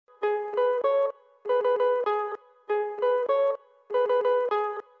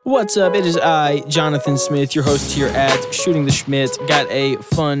What's up? It is I, Jonathan Smith, your host here at Shooting the Schmidt. Got a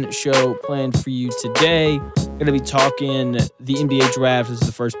fun show planned for you today. Going to be talking the NBA draft. This is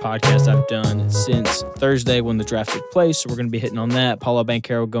the first podcast I've done since Thursday when the draft took place, so we're going to be hitting on that. Paolo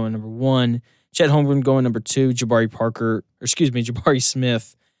Banchero going number 1, Chet Holmgren going number 2, Jabari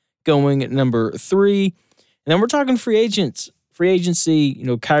Smith going number 3. And then we're talking free agents. Free agency,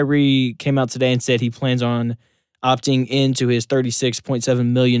 Kyrie came out today and said he plans on opting into his $36.7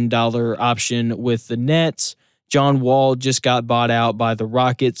 million option with the Nets. John Wall just got bought out by the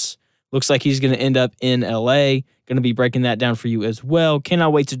Rockets. Looks like he's going to end up in LA. Going to be breaking that down for you as well.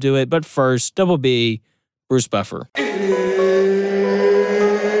 Cannot wait to do it. But first, Double B, Bruce Buffer.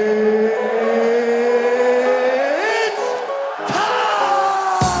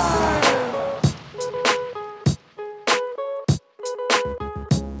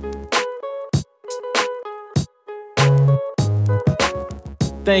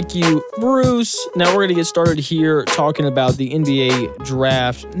 Thank you, Bruce. Now we're going to get started here talking about the NBA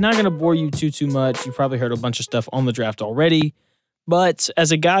draft. Not going to bore you too much. You probably heard a bunch of stuff on the draft already. But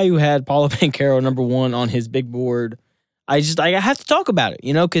as a guy who had Paolo Banchero number 1 on his big board, I have to talk about it,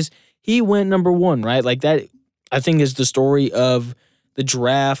 because he went number 1, right? Like that, I think, is the story of the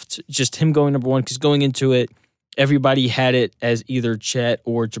draft, just him going number 1, because going into it, everybody had it as either Chet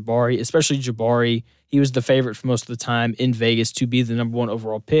or Jabari, especially Jabari. He was the favorite for most of the time in Vegas to be the number 1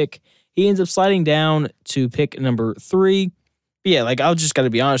 overall pick. He ends up sliding down to pick number 3. But yeah, I'll just got to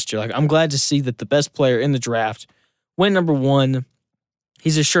be honest here. I'm glad to see that the best player in the draft went number 1.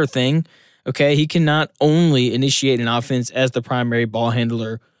 He's a sure thing, okay? He can not only initiate an offense as the primary ball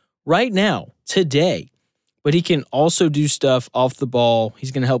handler right now, today, but he can also do stuff off the ball.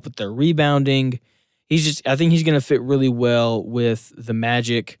 He's going to help with their rebounding. I think he's going to fit really well with the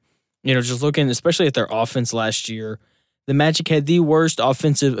Magic. Just looking especially at their offense last year, the Magic had the worst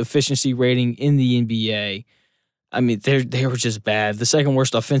offensive efficiency rating in the NBA. I mean, they were just bad. The second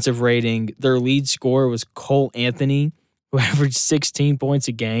worst offensive rating, their lead scorer was Cole Anthony, who averaged 16 points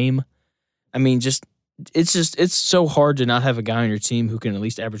a game. I mean, it's so hard to not have a guy on your team who can at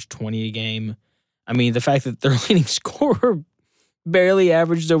least average 20 a game. I mean, the fact that their leading scorer barely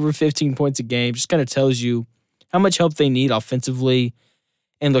averaged over 15 points a game just kind of tells you how much help they need offensively.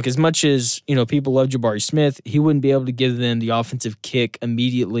 And look, as much as, people love Jabari Smith, he wouldn't be able to give them the offensive kick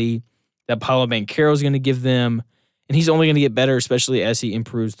immediately that Paolo Banchero is going to give them. And he's only going to get better, especially as he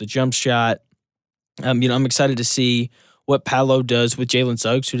improves the jump shot. I'm excited to see what Paolo does with Jalen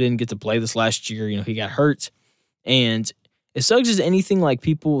Suggs, who didn't get to play this last year. He got hurt. And if Suggs is anything like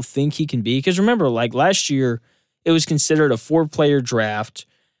people think he can be, because remember, last year, it was considered a 4-player draft,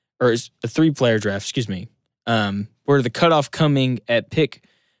 or a 3-player draft, where the cutoff coming at pick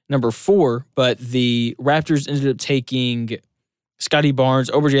number 4, but the Raptors ended up taking Scotty Barnes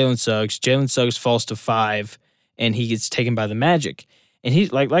over Jalen Suggs. Jalen Suggs falls to 5, and he gets taken by the Magic. And he,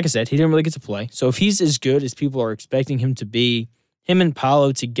 like I said, he didn't really get to play. So if he's as good as people are expecting him to be, him and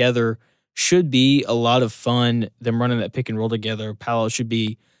Paolo together should be a lot of fun. Them running that pick and roll together. Paolo should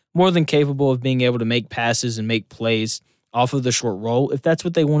be more than capable of being able to make passes and make plays off of the short roll. If that's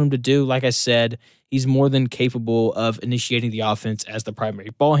what they want him to do, like I said, he's more than capable of initiating the offense as the primary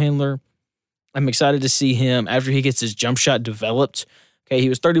ball handler. I'm excited to see him after he gets his jump shot developed. Okay, he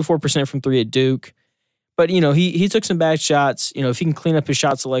was 34% from 3 at Duke, but he took some bad shots. If he can clean up his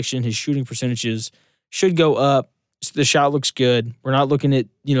shot selection, his shooting percentages should go up. The shot looks good. We're not looking at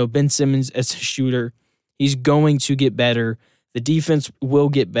Ben Simmons as a shooter. He's going to get better. The defense will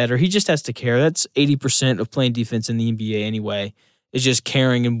get better. He just has to care. That's 80% of playing defense in the NBA anyway, is just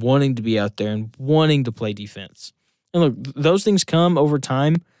caring and wanting to be out there and wanting to play defense. And look, those things come over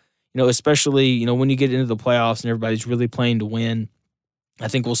time, especially, when you get into the playoffs and everybody's really playing to win. I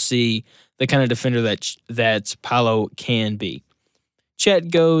think we'll see the kind of defender that Paolo can be. Chet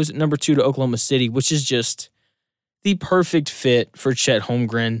goes number 2 to Oklahoma City, which is just the perfect fit for Chet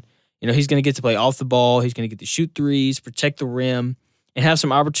Holmgren. He's going to get to play off the ball. He's going to get to shoot threes, protect the rim, and have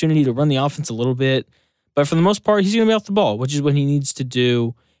some opportunity to run the offense a little bit. But for the most part, he's going to be off the ball, which is what he needs to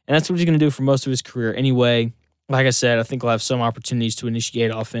do. And that's what he's going to do for most of his career anyway. Like I said, I think he'll have some opportunities to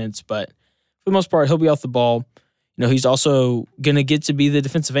initiate offense, but for the most part, he'll be off the ball. He's also going to get to be the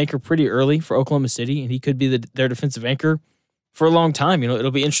defensive anchor pretty early for Oklahoma City, and he could be their defensive anchor for a long time.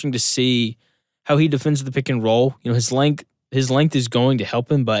 It'll be interesting to see how he defends the pick and roll. His length is going to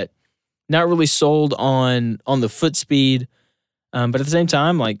help him, but not really sold on the foot speed. But at the same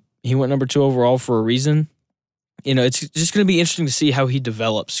time, he went number 2 overall for a reason. It's just going to be interesting to see how he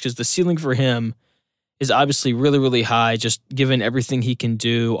develops, because the ceiling for him is obviously really, really high, just given everything he can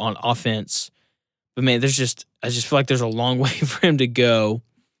do on offense. But man, I just feel like there's a long way for him to go.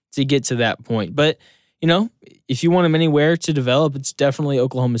 to get to that point. But, if you want him anywhere to develop, it's definitely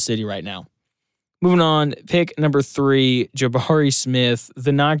Oklahoma City right now. Moving on, pick number 3, Jabari Smith,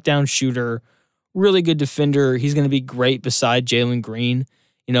 the knockdown shooter, really good defender. He's going to be great beside Jalen Green.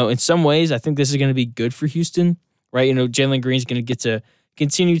 In some ways, I think this is going to be good for Houston, right? Jalen Green's going to get to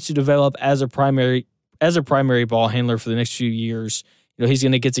continue to develop as a primary ball handler for the next few years. He's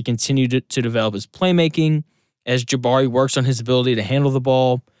going to get to continue to develop his playmaking as Jabari works on his ability to handle the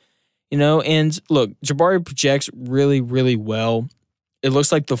ball. And look, Jabari projects really, really well. It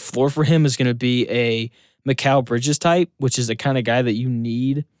looks like the floor for him is going to be a Mikal Bridges type, which is the kind of guy that you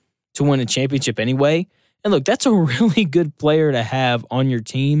need to win a championship anyway. And look, that's a really good player to have on your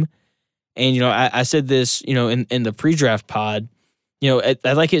team. And, I said this, in the pre-draft pod, I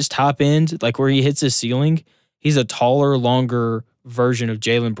like his top end, like where he hits his ceiling. He's a taller, longer version of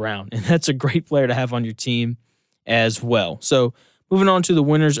Jaylen Brown. And that's a great player to have on your team as well. So moving on to the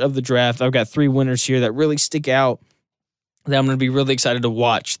winners of the draft, I've got 3 winners here that really stick out that I'm going to be really excited to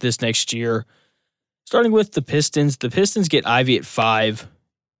watch this next year. Starting with the Pistons. The Pistons get Ivy at 5.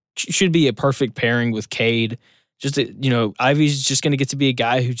 Should be a perfect pairing with Cade. Ivy's just going to get to be a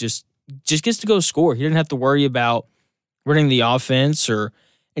guy who just gets to go score. He didn't have to worry about running the offense or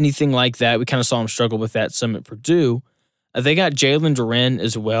anything like that. We kind of saw him struggle with that some at Purdue. They got Jalen Duren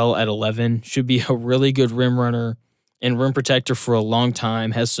as well at 11. Should be a really good rim runner and rim protector for a long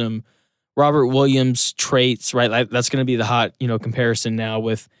time. Has some Robert Williams traits, right? That's going to be the hot, comparison now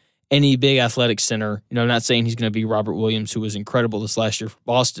with any big athletic center. I'm not saying he's going to be Robert Williams, who was incredible this last year for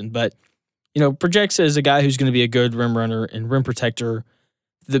Boston, but, projects as a guy who's going to be a good rim runner and rim protector.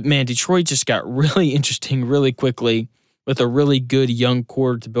 Detroit just got really interesting really quickly with a really good young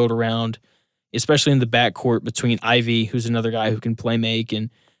core to build around, especially in the backcourt between Ivy, who's another guy who can play make and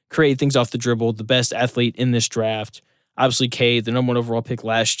create things off the dribble, the best athlete in this draft. Obviously, Cade, the number 1 overall pick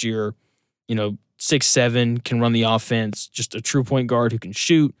last year, 6'7", can run the offense, just a true point guard who can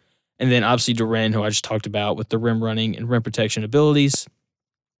shoot. And then obviously Duren, who I just talked about with the rim running and rim protection abilities.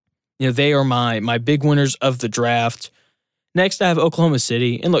 They are my big winners of the draft. Next, I have Oklahoma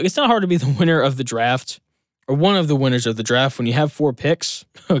City. And look, it's not hard to be the winner of the draft or one of the winners of the draft when you have 4 picks,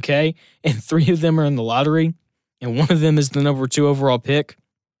 okay? And 3 of them are in the lottery, and 1 of them is the number 2 overall pick.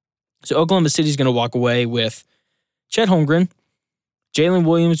 So Oklahoma City is going to walk away with Chet Holmgren, Jalen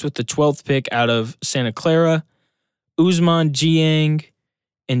Williams with the 12th pick out of Santa Clara, Ousmane Dieng,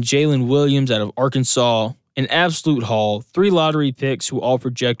 and Jalen Williams out of Arkansas. An absolute haul. 3 lottery picks who all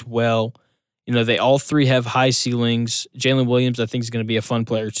project well. They all 3 have high ceilings. Jalen Williams, I think, is going to be a fun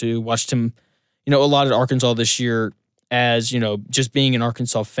player too. Watched him, a lot at Arkansas this year as, just being an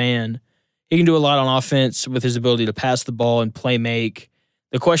Arkansas fan. He can do a lot on offense with his ability to pass the ball and play make.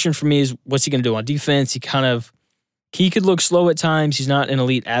 The question for me is, what's he going to do on defense? He could look slow at times. He's not an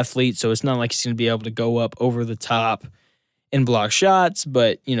elite athlete, so it's not like he's going to be able to go up over the top and block shots,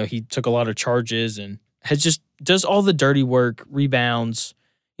 but, he took a lot of charges and does all the dirty work, rebounds.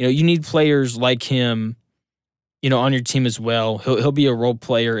 You need players like him, on your team as well. He'll be a role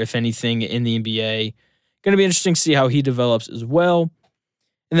player, if anything, in the NBA. Going to be interesting to see how he develops as well.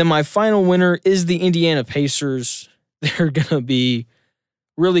 And then my final winner is the Indiana Pacers. They're going to be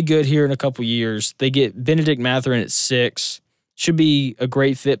really good here in a couple years. They get Benedict Mathurin at 6. Should be a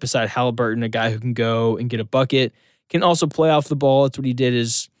great fit beside Halliburton, a guy who can go and get a bucket. Can also play off the ball. That's what he did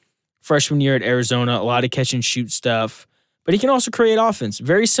his freshman year at Arizona. A lot of catch and shoot stuff. But he can also create offense.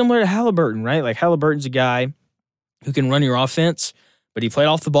 Very similar to Halliburton, right? Like Halliburton's a guy who can run your offense, but he played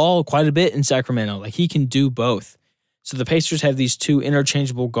off the ball quite a bit in Sacramento. Like he can do both. So the Pacers have these 2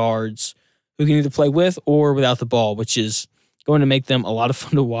 interchangeable guards who can either play with or without the ball, which is going to make them a lot of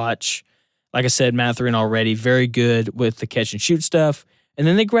fun to watch. Like I said, Mathurin already very good with the catch and shoot stuff. And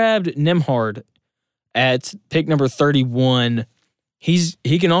then they grabbed Nembhard at pick number 31.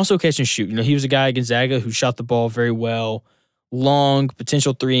 He can also catch and shoot. He was a guy at Gonzaga who shot the ball very well. Long,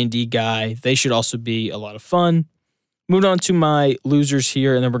 potential 3-and-D guy. They should also be a lot of fun. Moving on to my losers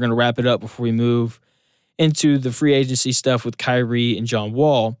here, and then we're going to wrap it up before we move into the free agency stuff with Kyrie and John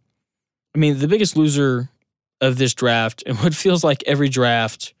Wall. The biggest loser of this draft, and what feels like every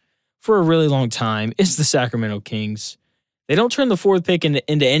draft for a really long time, is the Sacramento Kings. They don't turn the 4th pick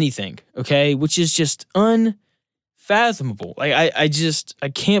into anything, okay? Which is just unfathomable. Like I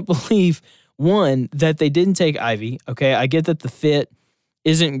can't believe, one, that they didn't take Ivy, okay? I get that the fit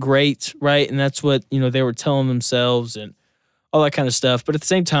isn't great, right? And that's what, they were telling themselves and all that kind of stuff. But at the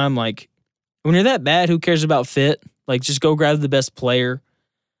same time, like, when you're that bad, who cares about fit? Like, just go grab the best player.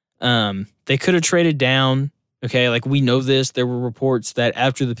 They could have traded down, okay? Like, we know this. There were reports that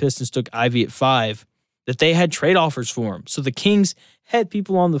after the Pistons took Ivy at 5, that they had trade offers for him. So the Kings had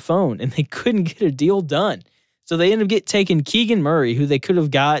people on the phone and they couldn't get a deal done. So they ended up taking Keegan Murray, who they could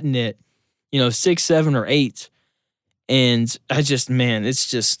have gotten at, 6, 7, or 8. And it's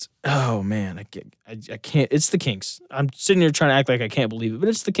just, oh man, I can't. It's the Kings. I'm sitting here trying to act like I can't believe it, but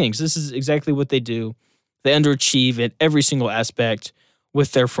it's the Kings. This is exactly what they do. They underachieve at every single aspect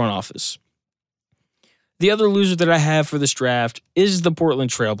with their front office. The other loser that I have for this draft is the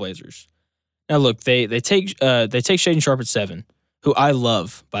Portland Trailblazers. Now look, they take Shaedon Sharpe at 7, who I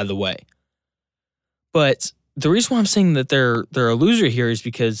love, by the way. But the reason why I'm saying that they're a loser here is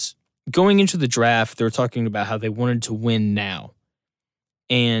because going into the draft, they were talking about how they wanted to win now.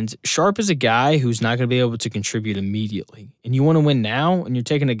 And Sharpe is a guy who's not going to be able to contribute immediately. And you want to win now, and you're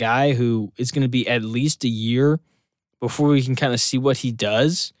taking a guy who is going to be at least a year before we can kind of see what he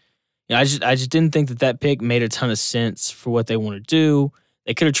does. I just didn't think that pick made a ton of sense for what they want to do.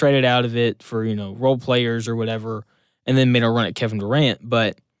 They could have traded out of it for, role players or whatever, and then made a run at Kevin Durant.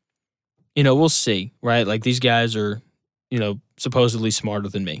 But, we'll see, right? Like, these guys are, supposedly smarter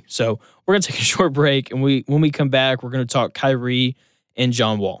than me. So we're going to take a short break, and when we come back, we're going to talk Kyrie and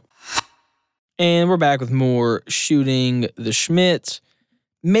John Wall. And we're back with more Shooting the Shmitt.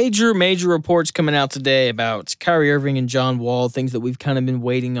 Major reports coming out today about Kyrie Irving and John Wall, things that we've kind of been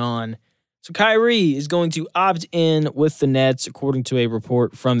waiting on. So Kyrie is going to opt in with the Nets, according to a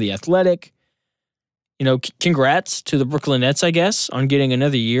report from The Athletic. Congrats to the Brooklyn Nets, I guess, on getting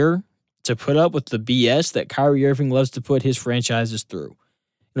another year to put up with the BS that Kyrie Irving loves to put his franchises through.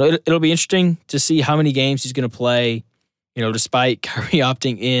 It'll be interesting to see how many games he's going to play, despite Kyrie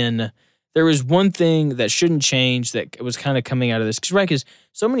opting in. There was one thing that shouldn't change that was kind of coming out of this. Because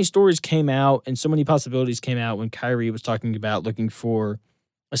so many stories came out and so many possibilities came out when Kyrie was talking about looking for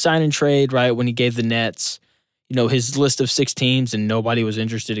a sign and trade, right? When he gave the Nets, his list of 6 teams and nobody was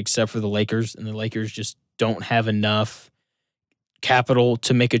interested except for the Lakers. And the Lakers just don't have enough capital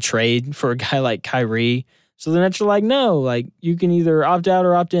to make a trade for a guy like Kyrie. So the Nets are like, no, like you can either opt out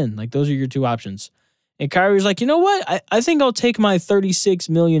or opt in. Like those are your 2 options. And Kyrie's like, you know what? I think I'll take my $36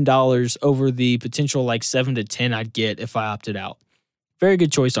 million over the potential 7 to 10 I'd get if I opted out. Very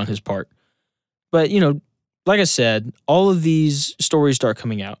good choice on his part. But, like I said, all of these stories start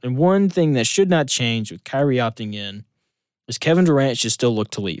coming out. And one thing that should not change with Kyrie opting in is Kevin Durant should still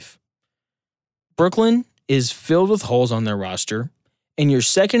look to leave. Brooklyn is filled with holes on their roster, and your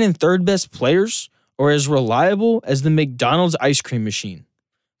second and third best players are as reliable as the McDonald's ice cream machine.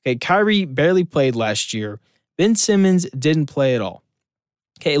 Okay, Kyrie barely played last year. Ben Simmons didn't play at all.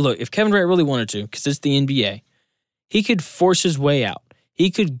 Okay, look, if Kevin Durant really wanted to, because it's the NBA, he could force his way out. He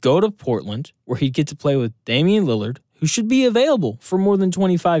could go to Portland, where he'd get to play with Damian Lillard, who should be available for more than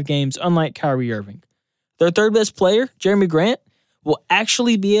 25 games, unlike Kyrie Irving. Their third best player, Jeremy Grant, will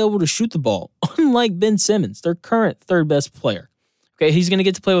actually be able to shoot the ball, unlike Ben Simmons, their current third best player. Okay, he's going to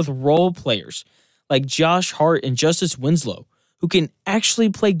get to play with role players like Josh Hart and Justice Winslow, who can actually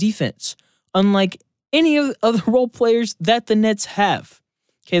play defense, unlike any of the other role players that the Nets have.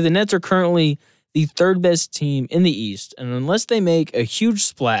 Okay, the Nets are currently the third best team in the East, and unless they make a huge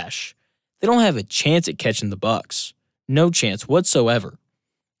splash, they don't have a chance at catching the Bucks. No chance whatsoever.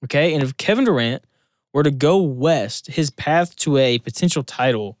 Okay, and if Kevin Durant were to go west, his path to a potential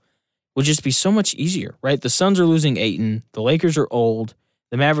title would just be so much easier, right? The Suns are losing Ayton, the Lakers are old,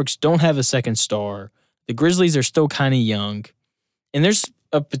 the Mavericks don't have a second star, the Grizzlies are still kind of young, and there's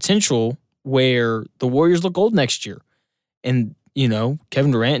a potential where the Warriors look old next year. And,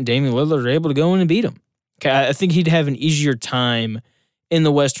 Kevin Durant and Damian Lillard are able to go in and beat them. Okay, I think he'd have an easier time in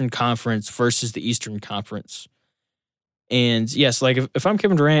the Western Conference versus the Eastern Conference. And, yes, if I'm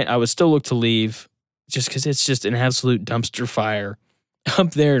Kevin Durant, I would still look to leave just because it's just an absolute dumpster fire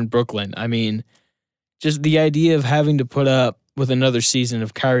up there in Brooklyn. I mean, just the idea of having to put up with another season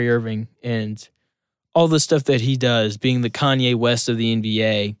of Kyrie Irving and all the stuff that he does, being the Kanye West of the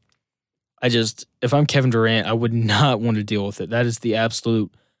NBA, if I'm Kevin Durant, I would not want to deal with it. That is the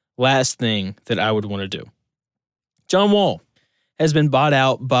absolute last thing that I would want to do. John Wall has been bought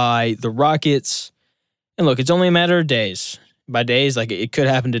out by the Rockets. And look, it's only a matter of days. By days, it could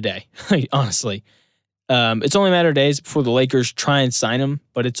happen today, honestly. It's only a matter of days before the Lakers try and sign him,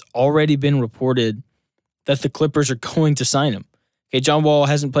 but it's already been reported that the Clippers are going to sign him. Okay, John Wall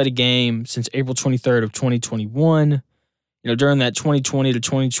hasn't played a game since April 23rd of 2021. During that 2020 to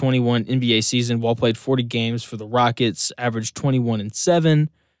 2021 NBA season, Wall played 40 games for the Rockets, averaged 21-7.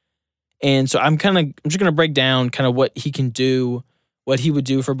 And so I'm just going to break down kind of what he can do, what he would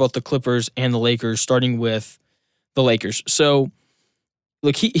do for both the Clippers and the Lakers, starting with the Lakers. So,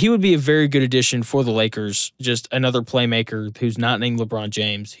 look, he would be a very good addition for the Lakers, just another playmaker who's not named LeBron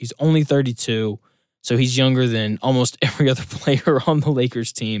James. He's only 32, So he's younger than almost every other player on the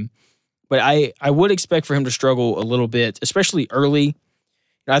Lakers team. But I would expect for him to struggle a little bit, especially early.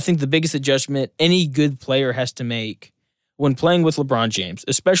 I think the biggest adjustment any good player has to make when playing with LeBron James,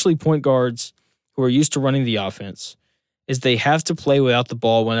 especially point guards who are used to running the offense, is they have to play without the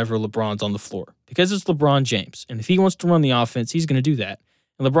ball whenever LeBron's on the floor. Because it's LeBron James. And if he wants to run the offense, he's going to do that.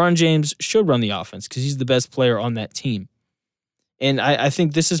 And LeBron James should run the offense because he's the best player on that team. And I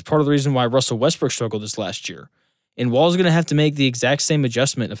think this is part of the reason why Russell Westbrook struggled this last year. And Wall's going to have to make the exact same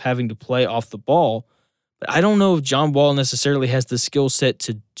adjustment of having to play off the ball. But I don't know if John Wall necessarily has the skill set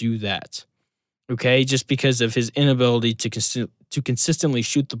to do that. Okay, just because of his inability to consistently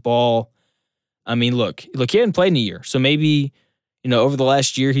shoot the ball. I mean, look, he hadn't played in a year. So maybe, over the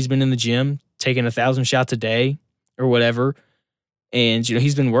last year, he's been in the gym taking 1,000 shots a day or whatever. And,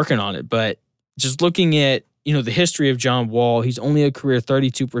 he's been working on it. But just looking at, the history of John Wall, he's only a career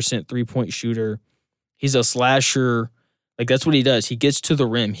 32% three-point shooter. He's a slasher. Like, that's what he does. He gets to the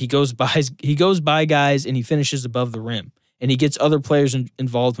rim. He goes by guys and he finishes above the rim. And he gets other players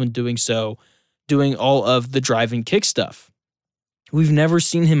involved when doing so, doing all of the drive and kick stuff. We've never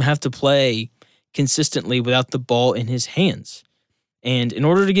seen him have to play consistently without the ball in his hands. And in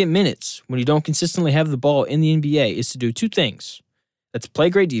order to get minutes, when you don't consistently have the ball in the NBA, is to do two things. That's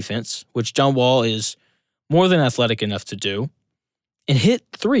play great defense, which John Wall is more than athletic enough to do, and hit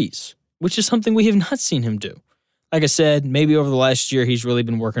threes, which is something we have not seen him do. Like I said, maybe over the last year he's really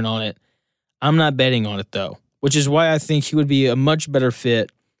been working on it. I'm not betting on it, though, which is why I think he would be a much better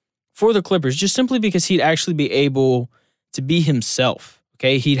fit for the Clippers, just simply because he'd actually be able to be himself.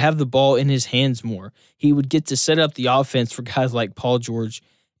 Okay, he'd have the ball in his hands more. He would get to set up the offense for guys like Paul George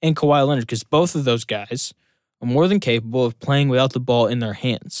and Kawhi Leonard, because both of those guys are more than capable of playing without the ball in their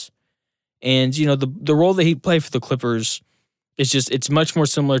hands. And, the role that he'd play for the Clippers is it's much more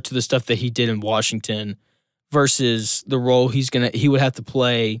similar to the stuff that he did in Washington versus the role he would have to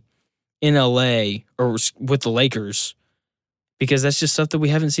play in LA or with the Lakers, because that's just stuff that we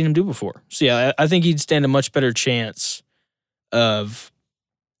haven't seen him do before. So, yeah, I think he'd stand a much better chance of,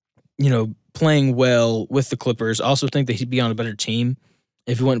 playing well with the Clippers. I also think that he'd be on a better team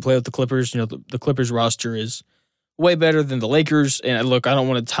if he went and play with the Clippers. The Clippers roster is way better than the Lakers. And look, I don't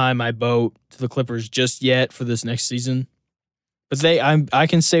want to tie my boat to the Clippers just yet for this next season. But I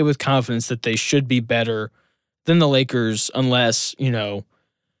can say with confidence that they should be better than the Lakers unless,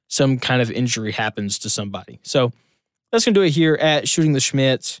 some kind of injury happens to somebody. So that's going to do it here at Shooting the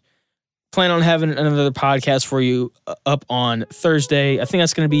Shmitz. Plan on having another podcast for you up on Thursday. I think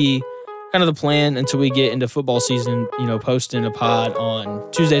that's going to be kind of the plan until we get into football season, posting a pod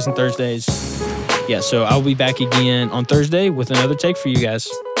on Tuesdays and Thursdays. Yeah, so I'll be back again on Thursday with another take for you guys.